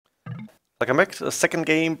Welcome back to the second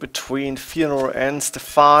game between Feanor and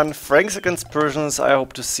Stefan. Franks against Persians. I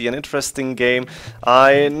hope to see an interesting game.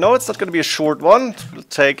 I know it's not going to be a short one. It will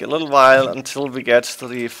take a little while until we get to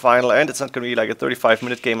the final end. It's not going to be like a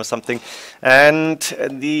 35-minute game or something. And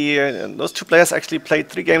those two players actually played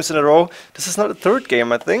 3 games in a row. This is not the third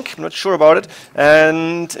game, I think. I'm not sure about it.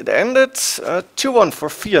 And it ended 2-1 for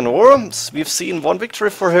Feanor. We've seen 1 victory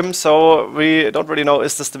for him, so we don't really know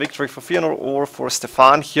is this the victory for Feanor or for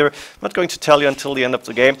Stefan here. I'm not going to tell you until the end of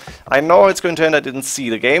the game. I know it's going to end. I didn't see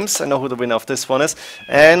the games. I know who the winner of this one is.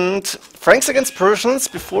 And Franks against Persians,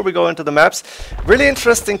 before we go into the maps, really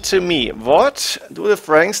interesting to me. What do the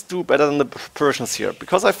Franks do better than the Persians here?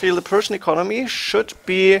 Because I feel the Persian economy should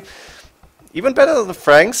be even better than the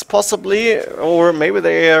Franks, possibly, or maybe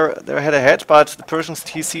they're head ahead, but the Persians'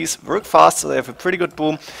 TCs work fast, so they have a pretty good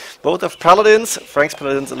boom. Both have Paladins, Franks'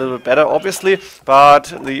 Paladins a little bit better, obviously,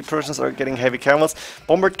 but the Persians are getting heavy camels.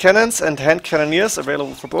 Bombard cannons and hand cannoneers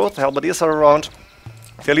available for both. The halberdiers are around.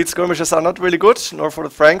 The elite skirmishers are not really good, nor for the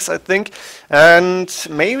Franks, I think. And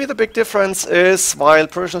maybe the big difference is, while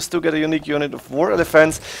Persians do get a unique unit of war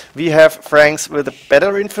elephants, we have Franks with a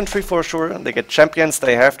better infantry for sure. They get champions,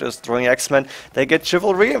 they have the destroying X-Men, they get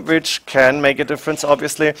chivalry, which can make a difference,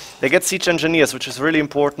 obviously. They get siege engineers, which is really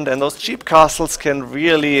important, and those cheap castles can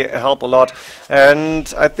really help a lot.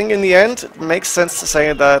 And I think in the end, it makes sense to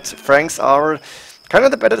say that Franks are kind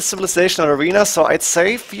of the better civilization arena, so I'd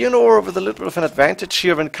say Feanor with a little bit of an advantage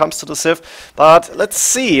here when it comes to the Civ. But let's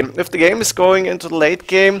see if the game is going into the late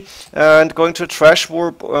game and going to a trash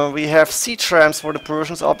war. We have siege rams for the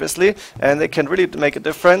Persians, obviously, and they can really make a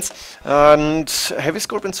difference. And heavy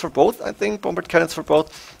scorpions for both, I think, bombard cannons for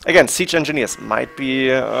both. Again, siege engineers might be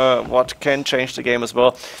what can change the game as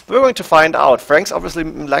well. But we're going to find out. Franks obviously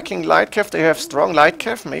lacking light cav. They have strong light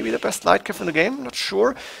cav, maybe the best light cav in the game, not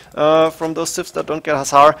sure. From those civs that don't get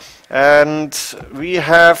Hussar. And we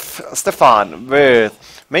have Stefan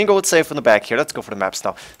with main gold safe in the back here. Let's go for the maps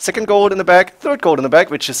now. Second gold in the back, third gold in the back,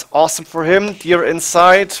 which is awesome for him. Deer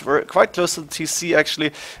inside. We're quite close to the TC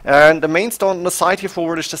actually. And the main stone on the side here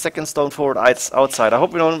forward is the second stone forward outside. I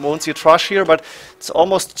hope we won't see a trash here, but it's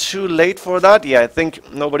almost too late for that. Yeah, I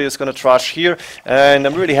think nobody is going to trash here. And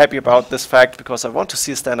I'm really happy about this fact because I want to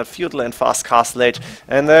see a standard feudal and fast castle age.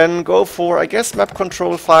 And then go for, I guess, map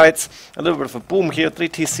control fights. A little bit of a boom here. 3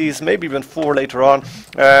 TCs, maybe even 4 later on.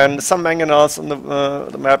 And some mangonels on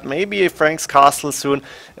the map, maybe a Franks castle soon,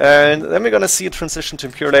 and then we're gonna see a transition to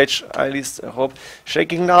Imperial Age, at least I hope.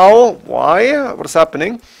 Shaking now, why? What is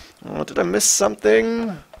happening? Did I miss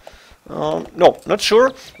something? No, not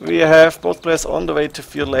sure. We have both players on the way to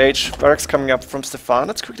Feudal Age. Barracks coming up from Stefan.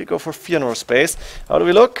 Let's quickly go for Feanor space. How do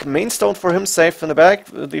we look? Main stone for him safe in the back.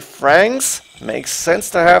 The Franks, makes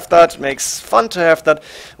sense to have that, makes fun to have that,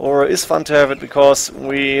 or is fun to have it because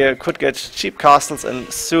we could get cheap castles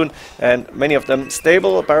and soon, and many of them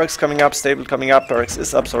stable. Barracks coming up, stable coming up, barracks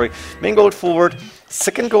is up, sorry. Main gold forward.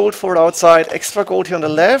 Second gold forward outside, extra gold here on the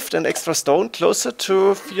left and extra stone closer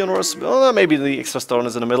to Feanor's, well, maybe the extra stone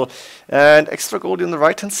is in the middle, and extra gold on the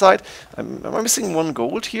right hand side. Am I missing 1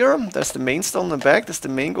 gold here? That's the main stone in the back, that's the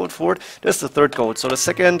main gold forward, there's the third gold, so the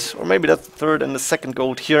second, or maybe that's the third and the second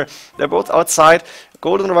gold here, they're both outside.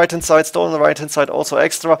 Gold on the right hand side, stone on the right hand side, also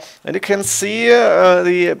extra. And you can see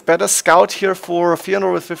the better scout here for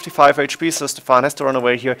Feanor with 55 HP, so Stefan has to run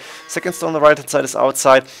away here. Second stone on the right hand side is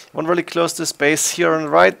outside. One really close to space here on the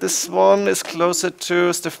right. This one is closer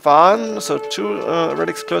to Stefan, so 2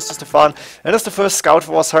 relics close to Stefan. And as the first scout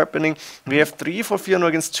was happening, we have 3 for Feanor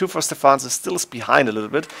against 2 for Stefan, so still is behind a little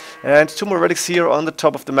bit. And 2 more relics here on the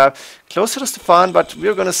top of the map. Closer to Stefan, but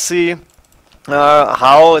we're gonna see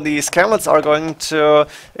how these camels are going to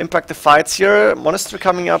impact the fights here. Monastery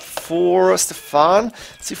coming up for Stefan.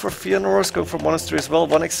 Let's see for Feanor, go for Monastery as well.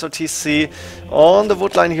 1 extra TC on the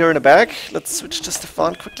wood line here in the back. Let's switch to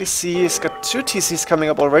Stefan, quickly see. He's got 2 TCs coming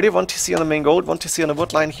up already. 1 TC on the main gold, 1 TC on the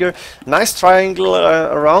wood line here. Nice triangle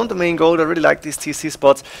around the main gold. I really like these TC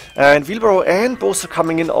spots. And wheelbarrow and bows are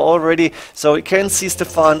coming in already. So you can see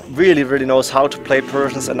Stefan really knows how to play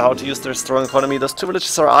Persians and how to use their strong economy. Those 2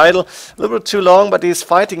 villages are idle. A little bit too long, but he's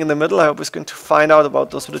fighting in the middle. I hope he's going to find out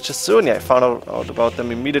about those villages soon. Yeah, I found out about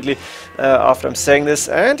them immediately after I'm saying this.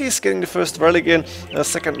 And he's getting the first relic in.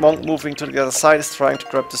 Second monk moving to the other side is trying to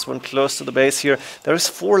grab this one close to the base here. There is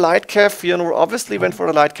 4 light cav. Feanor obviously went for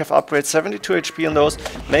the light cav upgrade. 72 HP on those.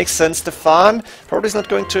 Makes sense. Stefan probably is not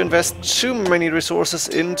going to invest too many resources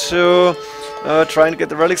into trying to get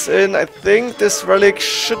the relics in. I think this relic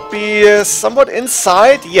should be somewhat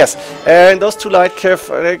inside. Yes, and those two light kev,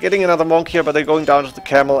 they're getting another monk here, but they're going down to the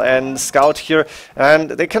camel and scout here,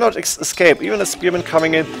 and they cannot escape, even a spearman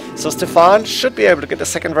coming in. So Stefan should be able to get the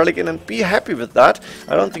second relic in and be happy with that.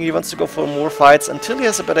 I don't think he wants to go for more fights until he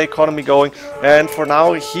has a better economy going, and for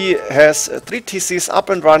now he has 3 TCs up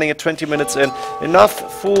and running at 20 minutes in.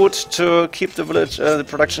 Enough food to keep the village, the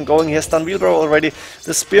production going. He has done wheelbarrow already.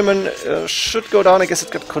 The spearman should go down. I guess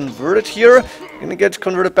it got converted here. Gonna get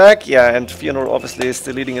converted back. Yeah, and Feanor obviously is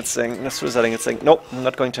deleting it, saying, suiciding it, saying, nope,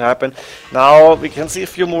 not going to happen. Now we can see a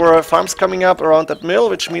few more farms coming up around that mill,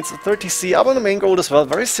 which means the 30C up on the main gold as well.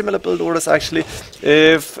 Very similar build orders actually.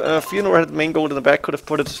 If Feanor had the main gold in the back, could have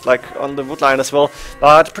put it like on the wood line as well.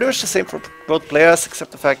 But pretty much the same for both players, except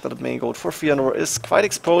the fact that the main gold for Feanor is quite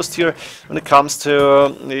exposed here when it comes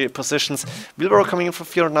to the positions. Wheelbarrow coming in for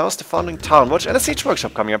Feanor now. Stefan in town watch and a siege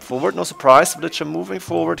workshop coming up forward. No surprise, Villager moving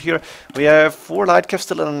forward here. We have 4 light cav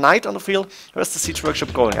still and a knight on the field. Where's the siege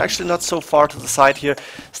workshop going? Actually not so far to the side here.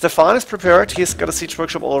 Stefan is prepared. He's got a siege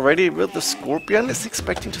workshop already with the scorpion. Is he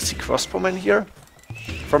expecting to see crossbowmen here?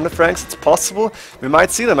 From the Franks, it's possible. We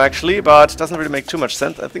might see them actually, but it doesn't really make too much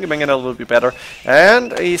sense. I think a mangonel will be better.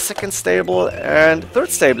 And a second stable and third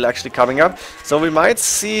stable actually coming up. So we might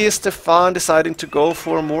see Stefan deciding to go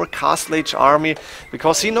for a more castle age army,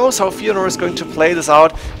 because he knows how Feanor is going to play this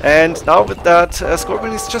out. And now with that,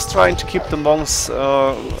 Scorpion is just trying to keep the monks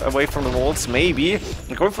away from the walls, maybe.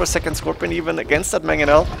 And going for a second Scorpion even against that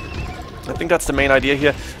mangonel. I think that's the main idea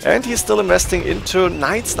here. And he's still investing into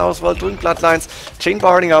knights now as well, doing bloodlines, chain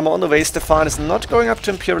barding armor on the way. Stefan is not going up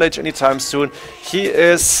to Imperial Age anytime soon. He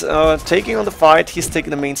is taking on the fight. He's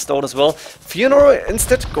taking the main stone as well. Feanor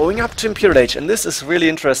instead going up to Imperial Age, and this is really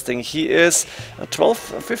interesting. He is 12,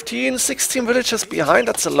 15, 16 villages behind.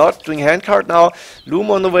 That's a lot. Doing handcart now.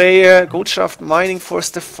 Loom on the way. Goat shaft mining for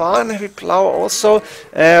Stefan. Heavy plow also.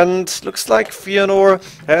 And looks like Feanor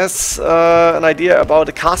has an idea about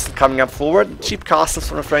a castle coming up forward. Cheap castles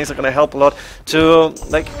from the Franks are going to help a lot to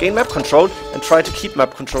gain map control and try to keep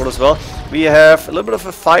map control as well. We have a little bit of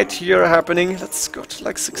a fight here happening. Let's go to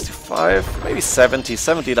like 65, maybe 70.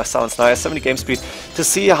 70, that sounds nice. 70 game speed to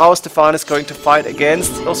see how Stefan is going to fight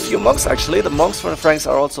against those few monks actually. The monks from the Franks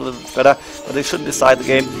are also a little bit better, but they shouldn't decide the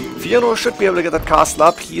game. Feanor should be able to get that castle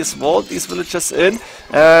up. He has walled these villages in,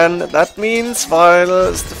 and that means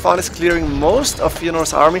while Stefan is clearing most of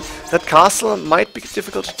Feanor's army, that castle might be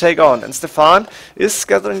difficult to take on. And Stefan is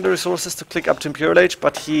gathering the resources to click up to Imperial Age,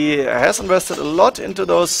 but he has invested a lot into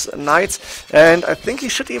those knights, and I think he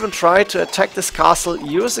should even try to attack this castle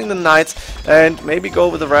using the knights and maybe go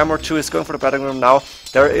with a ram or two. He's going for the battering ram now.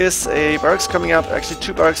 There is a barracks coming up, actually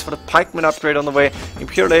 2 barracks for the pikeman upgrade on the way.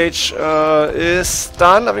 Imperial Age is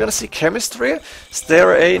done. Are we going to see chemistry? Is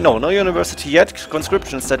there a... No university yet.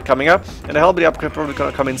 Conscription instead coming up. And the Hellbody upgrade probably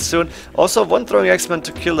going to come in soon. Also 1 throwing X-Men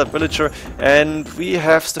to kill that villager. And we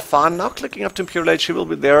have Stefan now clicking up to Imperial Age. He will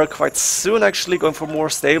be there quite soon actually, going for more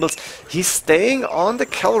stables. He's staying on the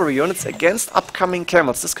cavalry units against upcoming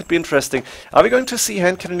camels. This could be interesting. Are we going to see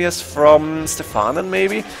hand cannoneers from Stefan then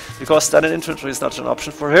maybe? Because standard infantry is not an option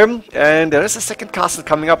for him. And there is a second castle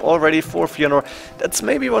coming up already for Feanor. That's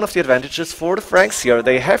maybe one of the advantages for the Franks here.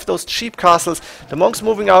 They have those cheap castles. The monks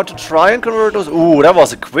moving out to try and convert those. Ooh, that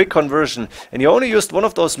was a quick conversion. And he only used one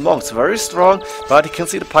of those monks. Very strong. But he can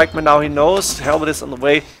see the pikemen now. He knows Helmet is on the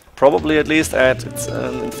way. Probably at least, and it's,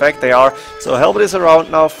 in fact they are. So Helmet is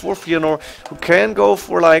around now for Feanor, who can go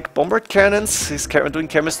for like bombard cannons. He's doing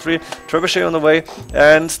chemistry, trebuchet on the way,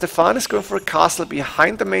 and Stefan is going for a castle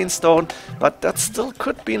behind the main stone, but that still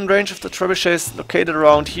could be in range of the trebuchets located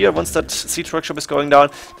around here. Once that siege workshop is going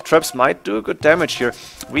down, the traps might do good damage here.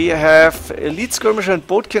 We have elite skirmisher and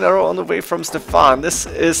boatkin arrow on the way from Stefan. This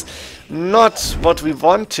is not what we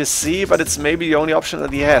want to see, but it's maybe the only option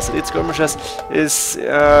that he has. Elite skirmishers is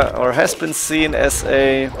or has been seen as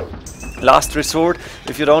a last resort.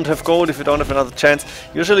 If you don't have gold, if you don't have another chance,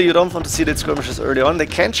 usually you don't want to see the skirmishes early on. They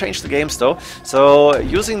can change the games though, so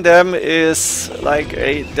using them is like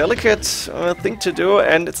a delicate thing to do,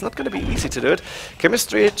 and it's not going to be easy to do it.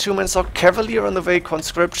 Chemistry, 2-man sock, cavalier on the way,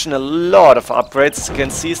 conscription, a lot of upgrades. As you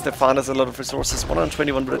can see, Stefan has a lot of resources,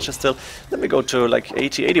 121 bridges still. Let me go to like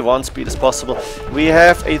 80, 81 speed as possible. We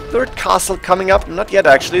have a third castle coming up, not yet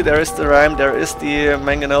actually. There is the ram, there is the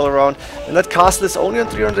mangonel around, and that castle is only on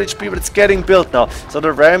 300 HP, but it's getting built now. So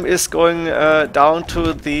the ram is going down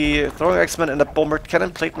to the throwing X-Men and the bombard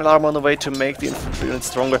cannon, plate mail armor on the way to make the infantry unit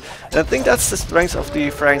stronger. And I think that's the strength of the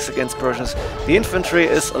Franks against Persians. The infantry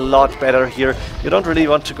is a lot better here. You don't really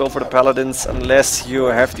want to go for the paladins unless you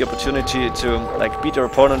have the opportunity to like beat your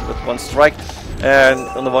opponent with 1 strike. and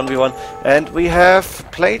on the 1v1. And we have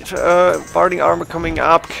plate barding armor coming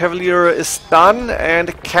up. Cavalier is done, and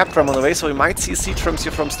a cap drum on the way, so we might see siege drums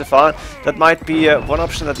here from Stefan. That might be one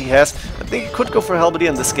option that he has. I think he could go for halberd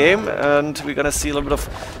in this game, and we're gonna see a little bit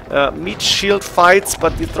of meat shield fights,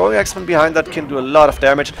 but the throwing axeman behind that can do a lot of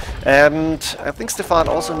damage. And I think Stefan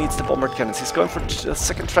also needs the bombard cannons. He's going for a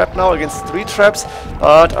second trap now against 3 traps,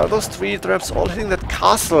 but are those 3 traps all hitting that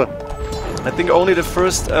castle? I think only the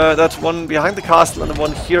first, that one behind the castle and the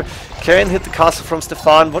one here can hit the castle from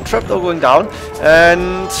Stefan. One trap though going down,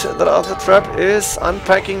 and that other trap is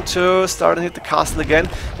unpacking to start and hit the castle again.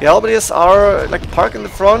 The halberdiers are like parked in the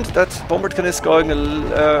front. That bombard cannon is going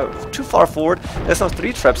too far forward. There's now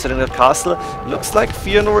 3 traps hitting that castle. Looks like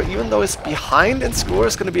Feanor, even though he's behind in score,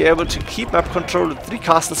 is going to be able to keep map control with 3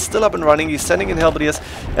 castles still up and running. He's sending in halberdiers,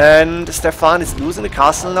 and Stefan is losing the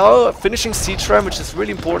castle now, finishing siege ram, which is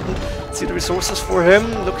really important. See the resources for him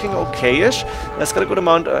looking okay-ish. That's got a good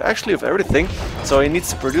amount actually of everything, so he needs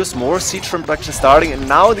to produce more. Siege ram production starting, and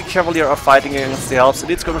now the Cavalier are fighting against the Helps.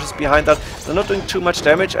 Elite skirmishers behind that, they're not doing too much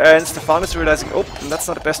damage, and Stefan is realizing, oh, that's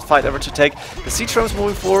not the best fight ever to take. The siege rams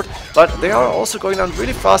moving forward, but they are also going down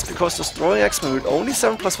really fast because those throwing axemen with only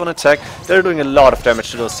 7+1 attack, they're doing a lot of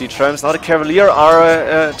damage to those siege rams. Now the Cavalier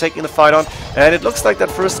are taking the fight on, and it looks like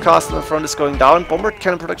that first castle in front is going down. Bombard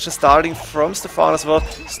cannon production starting from Stefan as well.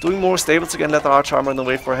 He's doing more stables again, leather arch armor on the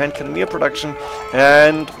way for hand cannoneer production,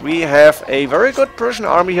 and we have a very good Persian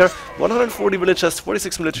army here. 140 villagers,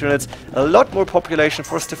 46 military units, a lot more population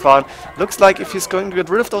for Stefan. Looks like if he's going to get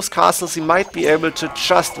rid of those castles, he might be able to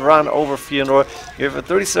just run over Feanor. We have a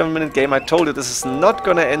 37-minute game. I told you this is not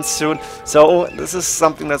going to end soon, so this is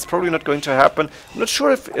something that's probably not going to happen. I'm not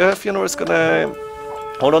sure if Feanor is going to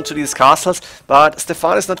hold on to these castles, but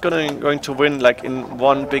Stefan is not going to win like in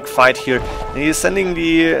one big fight here. And he is sending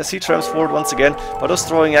the siege rams forward once again, but those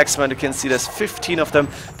throwing axemen, you can see there's 15 of them.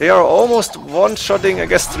 They are almost one-shotting, I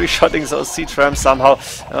guess 3-shotting those siege rams somehow.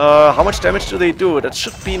 How much damage do they do? That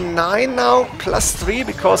should be 9 now, plus 3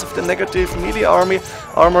 because of the negative melee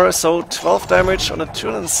armor, so 12 damage on a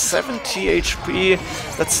 270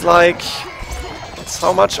 HP. That's like...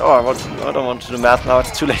 how much? Oh, I don't want to do math now,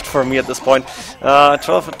 it's too late for me at this point.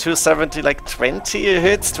 12 at 270, like 20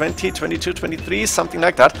 hits, 20, 22, 23, something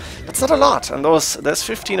like that. That's not a lot, and there's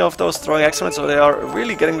 15 of those throwing axemen, so they are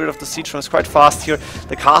really getting rid of the siege rams quite fast here.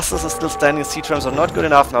 The castles are still standing, siege rams are not good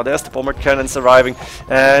enough. Now there's the bombard cannons arriving,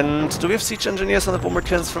 and do we have siege engineers on the bombard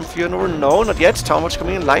cannons from Feanor? No, not yet. Town watch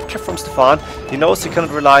coming in, light cap from Stefan. He knows he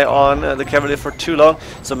cannot rely on the Cavalier for too long,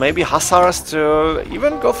 so maybe Hussars to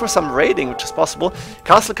even go for some raiding, which is possible.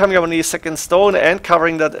 Castle coming up on the 2nd stone and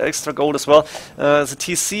covering that extra gold as well. The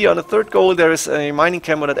TC on the 3rd gold, there is a mining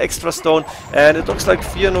camp on that extra stone, and it looks like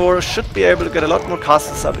Feanor should be able to get a lot more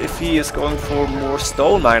castles up if he is going for more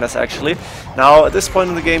stone miners actually. Now at this point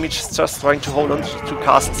in the game he's just trying to hold on to the 2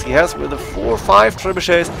 castles he has with the 4 or 5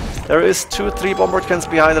 trebuchets. There is 2-3 bombard cannons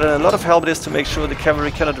behind it and a lot of halberdiers to make sure the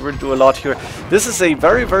cavalry cannot really do a lot here. This is a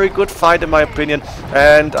very, very good fight in my opinion,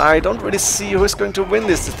 and I don't really see who is going to win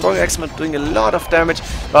this. The throwing axemen doing a lot of damage,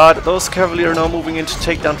 but those Cavalier are now moving in to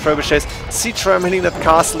take down trebuchets. Siege ram hitting that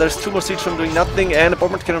castle, there's 2 more siege ram doing nothing, and a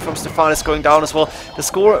bombard cannon from Stefan is going down as well. The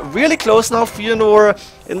score really close now, Feanor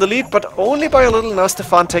in the lead, but only by a little. Now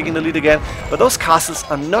Stefan taking the lead again, but those castles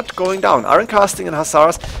are not going down. Iron casting and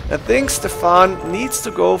Hussars. I think Stefan needs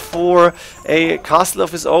to go for a castle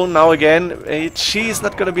of his own now again. He is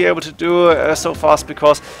not going to be able to do so fast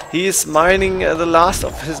because he is mining the last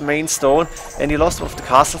of his main stone, and he lost one of the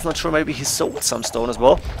castles. Not sure, maybe he sold some stone as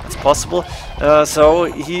well. It's possible. So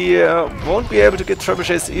he won't be able to get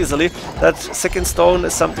trebuchets easily. That 2nd stone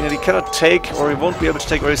is something that he cannot take, or he won't be able to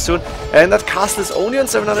take very soon. And that castle is only on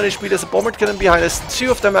 700 HP. There's a bombard cannon behind. There's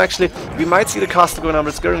 2 of them actually. We might see the castle going on, but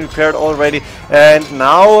it's getting repaired already. And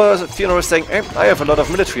now Feanor is saying, hey, I have a lot of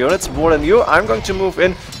military units, more than you. I'm going to move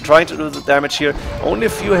in, trying to do the damage here. Only a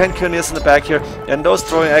few hand cannoneers in the back here, and those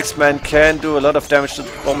throwing axemen can do a lot of damage to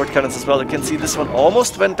the bombard cannons as well. You can see this one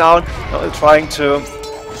almost went down. Now they're trying to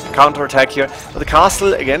counter-attack here. But the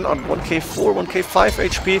castle again on 1k4, 1k5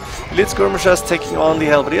 HP. Elite skirmishers taking on the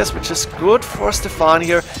halberdiers, which is good for Stefan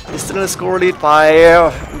here. He's still in a score lead by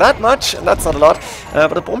that much, and that's not a lot.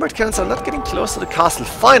 But the bombard cannons are not getting close to the castle.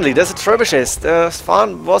 Finally, there's a trebuchet.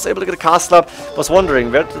 Stefan was able to get a castle up, was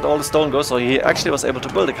wondering where did all the stone go, so he actually was able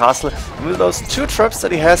to build a castle. And with those 2 traps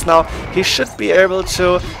that he has now, he should be able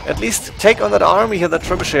to at least take on that army here, that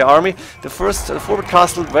trebuchet army. The first forward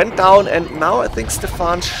castle went down, and now I think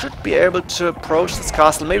Stefan should be able to approach this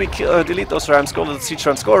castle, maybe delete those rams, go with the siege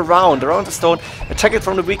rams, go around the stone, attack it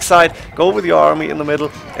from the weak side, go with your army in the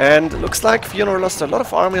middle. And looks like Feanor lost a lot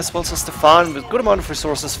of army as well, so Stefan with good amount of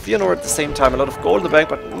resources, Feanor at the same time, a lot of gold in the bank,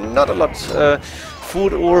 but not a lot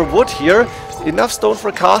food or wood here. Enough stone for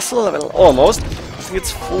a castle, well, almost. I think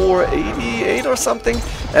it's 488 or something.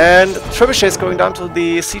 And trebuchet is going down to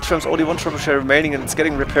the siege rams, only one trebuchet remaining and it's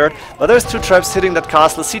getting repaired. But there's 2 traps hitting that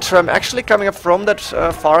castle. Siege ram actually coming up from that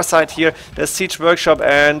far side here. There's siege workshop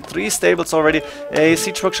and 3 stables already. A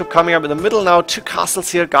siege workshop coming up in the middle now. 2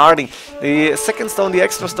 castles here guarding. The second stone, the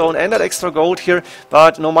extra stone and that extra gold here.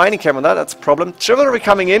 But no mining camp on that, that's a problem. Chivalry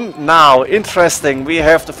coming in now. Interesting. We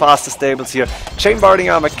have the fastest stables here. Chain barding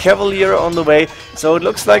armor, cavalier on the way. So it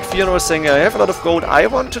looks like Feanor is saying, I have a lot of gold. I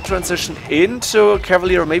want to transition into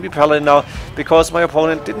cavalier or maybe paladin now, because my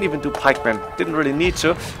opponent didn't even do pikemen, didn't really need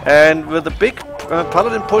to, and with a big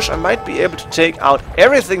paladin push I might be able to take out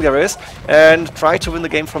everything there is and try to win the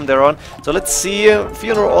game from there on. So let's see,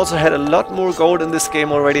 Feanor also had a lot more gold in this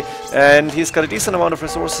game already, and he's got a decent amount of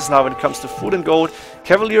resources now when it comes to food and gold.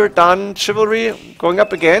 Cavalier done, chivalry going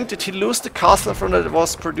up again. Did he lose the castle from that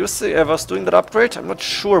was producing, was doing that upgrade? I'm not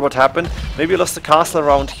sure what happened. Maybe he lost the castle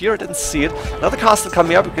around here, I didn't see it. Another castle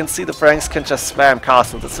coming up, you can see the Franks can just spam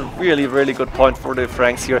castle. That's a really, really good point for the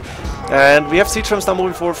Franks here. And we have siege rams now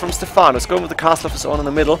moving forward from Stefan, who's going with the castle of his own in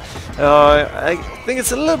the middle. I think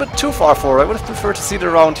it's a little bit too far forward. I would have preferred to see it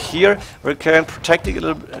around here, where we can protect it a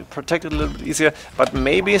little bit easier. But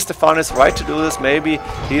maybe Stefan is right to do this. Maybe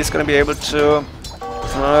he's going to be able to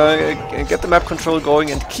get the map control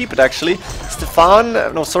going and keep it actually.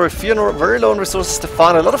 Feanor, very low on resources.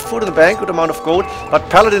 Stefan, a lot of food in the bank, good amount of gold, but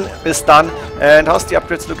Paladin is done. And how's the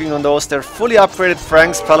upgrades looking on those? They're fully upgraded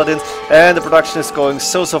Franks, Paladins, and the production is going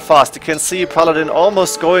so fast. You can see Paladin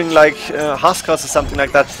almost going like Huskars or something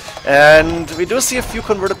like that. And we do see a few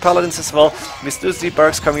converted Paladins as well. We still see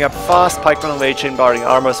barracks coming up fast, pikemen on way, chain barding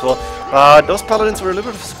armor as well. Those Paladins were a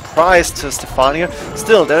little bit surprised to Stefan here.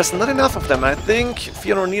 Still, there's not enough of them. I think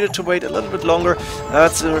Feanor needed to wait a little bit longer.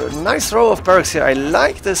 That's a nice row of barracks here. I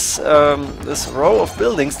like this this row of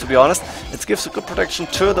buildings, to be honest. It gives a good protection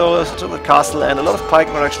to the castle, and a lot of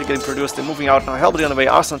pikemen are actually getting produced. They're moving out now. Halberd on the way,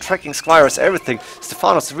 arsenal, tracking, squires, everything.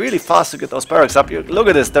 Stefanos really fast to get those barracks up. Look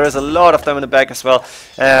at this. There is a lot of them in the back as well.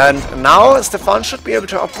 And now Stefan should be able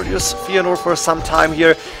to outproduce Feanor for some time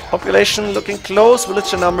here. Population looking close.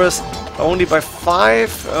 Villager numbers only by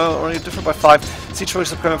 5, only different by 5. Siege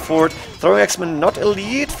works are coming forward. Throwing Axemen not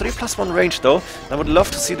elite, 3+1 range though. I would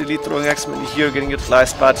love to see the elite throwing Axemen here getting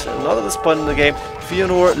utilized, but not at this point in the game.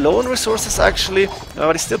 Feanor low on resources actually,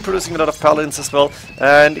 but he's still producing a lot of paladins as well.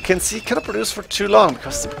 And you can see he cannot produce for too long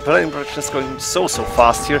because the paladin production is going so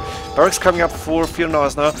fast here. Barracks coming up for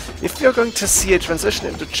Feanor now. If we are going to see a transition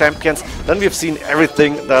into champions, then we have seen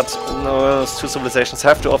everything that those 2 civilizations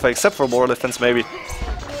have to offer, except for more elephants maybe.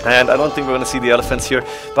 And I don't think we're going to see the elephants here.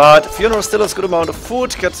 But Feanor still has a good amount of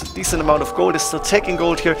food, gets a decent amount of gold, is still taking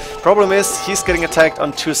gold here. Problem is, he's getting attacked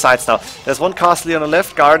on 2 sides now. There's one castle here on the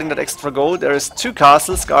left guarding that extra gold. There is 2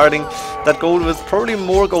 castles guarding that gold with probably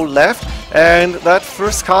more gold left. And that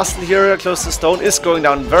first castle here close to the stone is going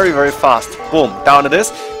down very fast. Boom, down it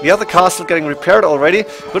is. The other castle getting repaired already.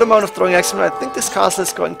 Good amount of throwing axemen. I think this castle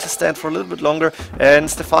is going to stand for a little bit longer. And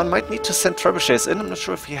Stefan might need to send trebuchets in. I'm not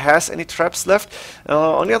sure if he has any traps left.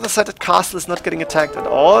 On the other side, that castle is not getting attacked at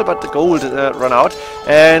all, but the gold run out.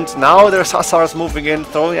 And now there's Hussars moving in,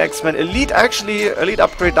 throwing X-Men. Elite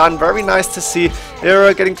upgrade done. Very nice to see.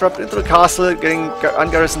 They're getting dropped into the castle, getting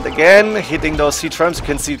ungarrisoned again, hitting those siege rams. You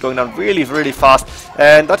can see it going down really fast.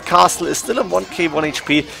 And that castle is still on 1k, 1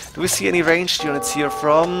 HP. Do we see any ranged units here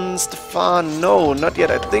from Stefan? No, not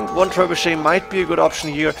yet. I think 1 trebuchet might be a good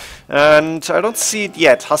option here. And I don't see it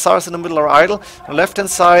yet. Hussars in the middle are idle. On the left-hand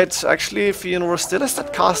side, actually, Feanor still has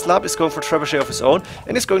that castle up, is going for trebuchet of his own,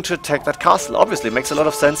 and is going to attack that castle. Obviously, makes a lot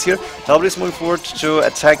of sense here. Halberd is moving forward to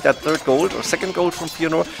attack that 3rd gold, or 2nd gold from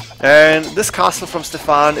Feanor. And this castle from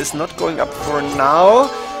Stefan is not going up for now.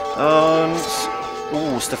 And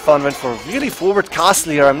ooh, Stefan went for a really forward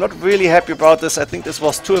castle here. I'm not really happy about this. I think this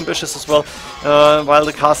was too ambitious as well. While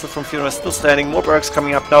the castle from Feanor is still standing. More barracks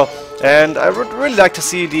coming up now. And I would really like to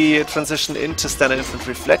see the transition into standard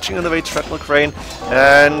infantry. Fletching on the way, treadmill crane.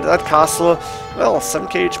 And that castle, well,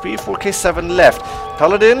 7k HP, 4k 7 left.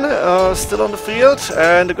 Paladin still on the field,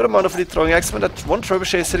 and a good amount of elite throwing axemen. That 1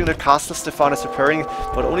 trebuchet is hitting the castle. Stefan is repairing,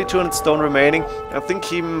 but only 200 stone remaining. I think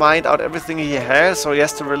he mined out everything he has, so he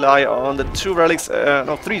has to rely on the 2 relics,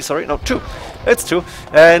 no 3, sorry, no 2. It's 2,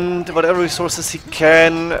 and whatever resources he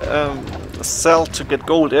can sell to get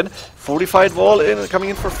gold in fortified wall coming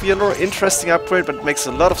in for Feanor. Interesting upgrade, but it makes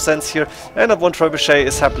a lot of sense here. And that one trebuchet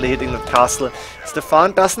is happily hitting that castle.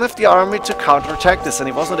 Stefan doesn't have the army to counterattack this, and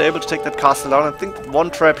he wasn't able to take that castle down. I think that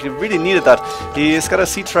one trap, he really needed that. He's got a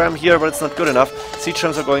siege ram here, but it's not good enough. Siege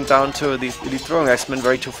rams are going down to the elite throwing axemen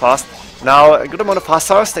very too fast. Now, a good amount of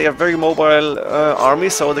hussars, they are very mobile army,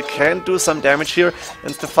 so they can do some damage here.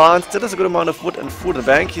 And Stefan still has a good amount of wood and food in the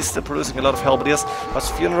bank. He's still producing a lot of halberdiers.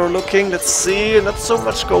 How's Feanor looking? Let's see, not so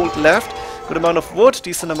much gold left. Good amount of wood,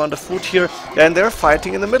 decent amount of food here, and they're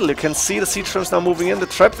fighting in the middle. You can see the siege rams now moving in, the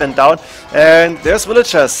trap went down, and there's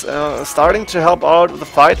villagers starting to help out with the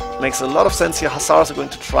fight. Makes a lot of sense here. Hussars are going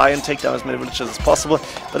to try and take down as many villagers as possible,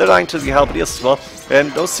 but they're dying to the halberdiers as well.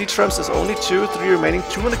 And those siege rams, there's only 2, 3 remaining,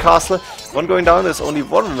 2 in the castle, 1 going down, there's only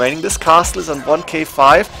 1 remaining. This castle is on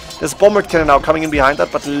 1k5. There's a bombard cannon now coming in behind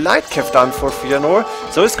that, but light cav down for Feanor,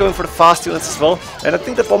 so he's going for the fast units as well. And I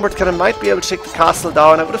think the bombard cannon might be able to take the castle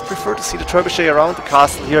down. I would have preferred to see the trebuchet around the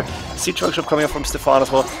castle here. Siege workshop coming up from Stefan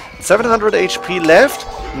as well. 700 HP left.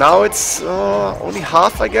 Now it's only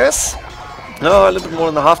half, I guess. No, a little bit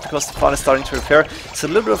more than half, because Stefan is starting to repair. It's a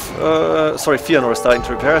little bit of, Feanor is starting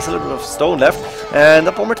to repair. There's a little bit of stone left. And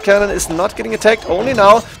the bombard cannon is not getting attacked, only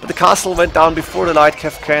now, but the castle went down before the light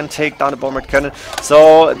cav can take down the bombard cannon.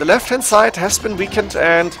 So the left-hand side has been weakened,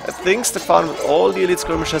 and I think Stefan, with all the elite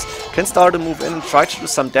skirmishers, can start to move in and try to do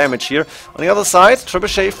some damage here. On the other side,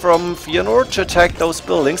 trebuchet from Feanor to attack those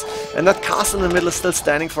buildings, and that castle in the middle is still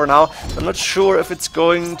standing for now. I'm not sure if it's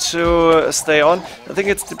going to stay on. I think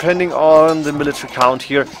it's depending on the military count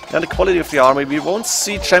here and the quality of the army. We won't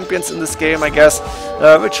see champions in this game, I guess,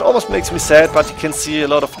 which almost makes me sad, but you can see a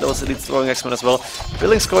lot of those elite throwing axemen as well.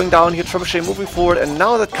 Buildings going down here, trebuchet moving forward, and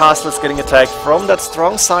now that castle is getting attacked from that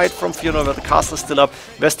strong side from Feanor, where the castle is still up.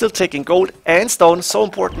 We're still taking gold and stone. So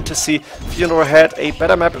important to see. Feanor had a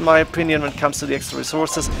better map, in my opinion, when it comes to the extra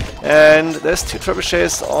resources. And there's 2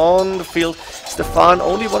 trebuchets on the field. Stefan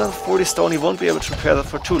only 140 stone. He won't be able to repair that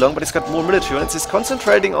for too long, but he's got more military units. He's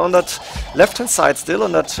concentrating on that left-hand side still,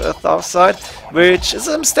 on that south side, which is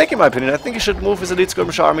a mistake in my opinion. I think he should move his elite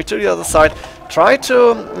skirmisher army to the other side, try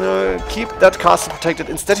to keep that castle protected.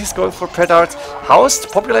 Instead he's going for petards. Housed,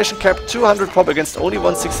 population cap 200 pop against only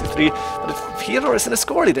 163, but if Feanor is in a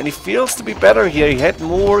score lead and he feels to be better here. He had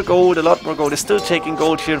more gold, a lot more gold. He's still taking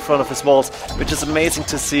gold here in front of his walls, which is amazing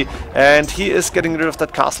to see, and he is getting rid of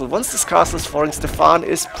that castle. Once this castle is falling, Stefan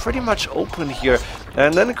is pretty much open here,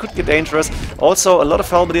 and then it could get dangerous. Also a lot of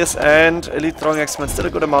halberdiers and elite throwing axemen, still a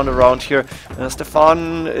good amount around here.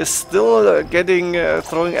 Stefan is still getting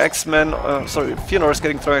throwing axemen, Feanor is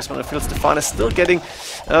getting throwing axemen on the field. Stefan is still getting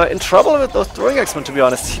in trouble with those throwing axemen, to be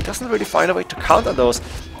honest. He doesn't really find a way to counter those,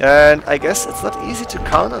 and I guess it's not easy to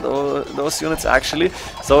counter those units actually.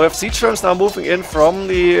 So we have siege rams now moving in from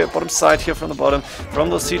the bottom side here, from the bottom, from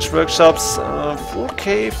those siege workshops.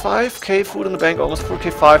 4k, 5k food in the bank, almost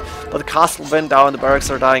 4k 5, but the castle went down, the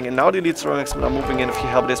barracks are dying, and now the elite throwing axemen are moving in, a few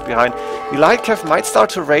halberdiers behind. The light cav might start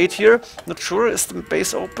to raid here. Not sure, is the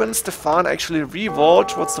base open? Stefan actually re-walled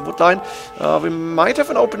towards the wood line. We might have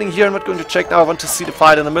an opening here. I'm not going to check now. I want to see the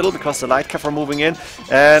fight in the middle, because the light cav are moving in,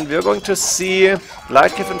 and we're going to see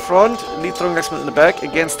light cav in front, elite throwing axemen in the back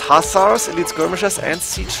against hussars, elite skirmishers, and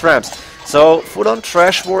siege rams. So full-on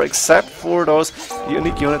trash war, except for those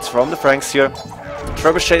unique units from the Franks here.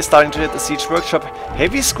 Trebuchet is starting to hit the siege workshop.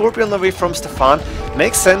 Heavy scorpion away from Stefan.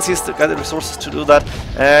 Makes sense, he's got the resources to do that.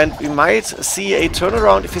 And we might see a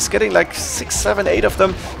turnaround. If he's getting like 6, 7, 8 of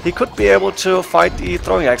them, he could be able to fight the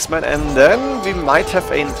throwing axemen. And then we might have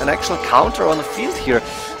an actual counter on the field here.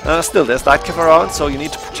 Still, there's light cav around, so you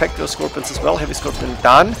need to protect those scorpions as well. Heavy scorpion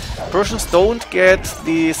done. Persians don't get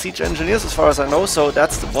the siege engineers, as far as I know, so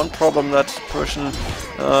that's the one problem that Persian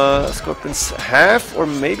scorpions have. Or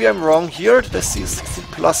maybe I'm wrong here. Did I see 16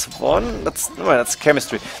 plus 1? That's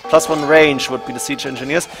chemistry. Plus 1 range would be the siege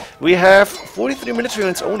engineers. We have 43 military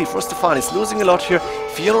units only for Stefan. He's losing a lot here.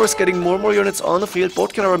 Feanor is getting more and more units on the field.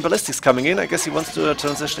 Both cannon and ballistics coming in. I guess he wants to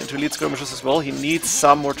transition into elite skirmishers as well. He needs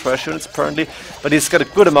some more trash units apparently, but he's got a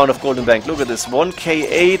good amount of gold in bank. Look at this,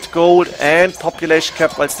 1k8 gold and population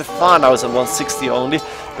cap, while Stefan now is on 160 only.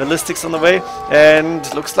 Ballistics on the way, and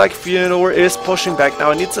looks like Feanor is pushing back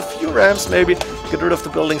now. He needs a few rams maybe to get rid of the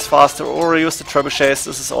buildings faster, or use the trebuchets.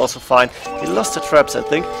 This is also fine. He lost the traps, I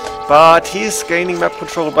think, but he's gaining map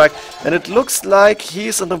control back, and it looks like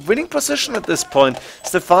he's in the winning position at this point.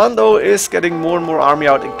 Stefan though is getting more and more army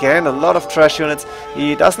out again, a lot of trash units.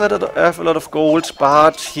 He doesn't have a lot of gold,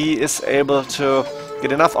 but he is able to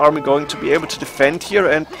get enough army going to be able to defend here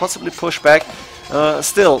and possibly push back.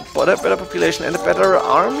 Still, but a better population and a better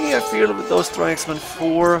army, I feel, with those throwing axemen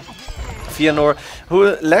for Feanor,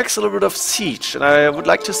 who lacks a little bit of siege, and I would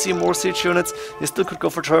like to see more siege units. He still could go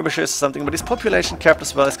for trebuchets or something, but his population capped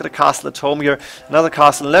as well. He's got a castle at home here, another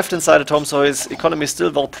castle left inside at home, so his economy is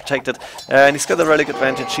still well protected, and he's got the relic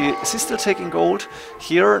advantage. Is he still taking gold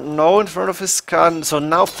here? No, in front of his gun. So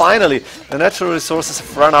now finally the natural resources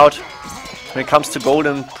have run out when it comes to gold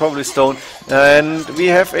and probably stone, and we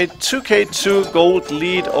have a 2k2 gold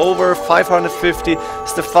lead over 550.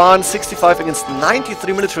 Stefan 65 against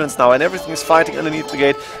 93 military units now, and everything is fighting underneath the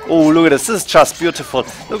gate. Oh, look at this, this is just beautiful.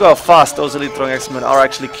 Look how fast those elite throwing axemen are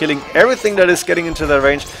actually killing everything that is getting into their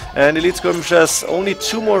range, and elite skirmishers only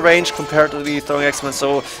 2 more range compared to the throwing axemen,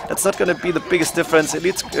 so that's not going to be the biggest difference.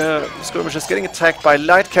 Elite skirmishers getting attacked by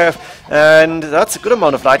light cav, and that's a good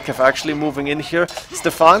amount of light cav actually moving in here.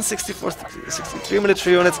 Stefan 63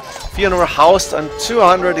 military units. Feanor housed on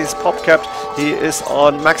 200. He's pop capped. He is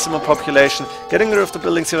on maximum population. Getting rid of the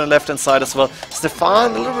buildings here on the left hand side as well.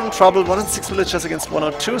 Stefan a little bit in trouble. 106 villagers against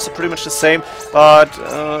 102, so pretty much the same. But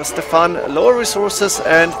Stefan lower resources,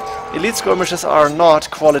 and elite skirmishers are not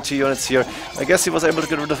quality units here. I guess he was able to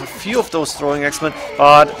get rid of a few of those throwing axemen,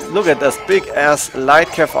 but look at this big ass light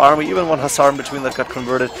cav army. Even one hussar in between that got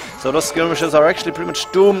converted. So those skirmishers are actually pretty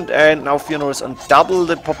much doomed, and now Feanor is on double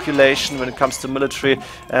the population when it comes to military,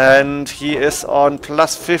 and he is on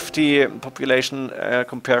plus 50 population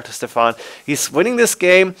compared to Stefan. He's winning this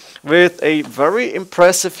game with a very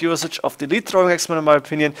impressive usage of the elite throwing axemen in my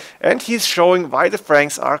opinion, and he's showing why the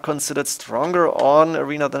Franks are considered stronger on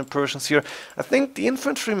arena than Persians here. I think the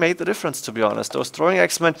infantry made the difference, to be honest. Those throwing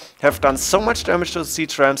axemen have done so much damage to the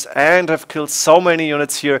siege rams and have killed so many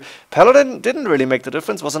units here. Paladin didn't really make the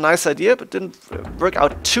difference. Was a nice idea, but didn't work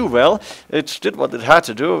out too well. It did what it had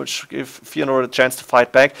to do, which gave Feanor a chance to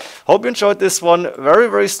fight back. Hope you enjoyed this one. Very,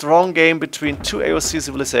 very strong game between two AoC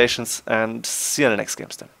civilizations, and see you in the next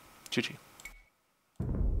games then. GG.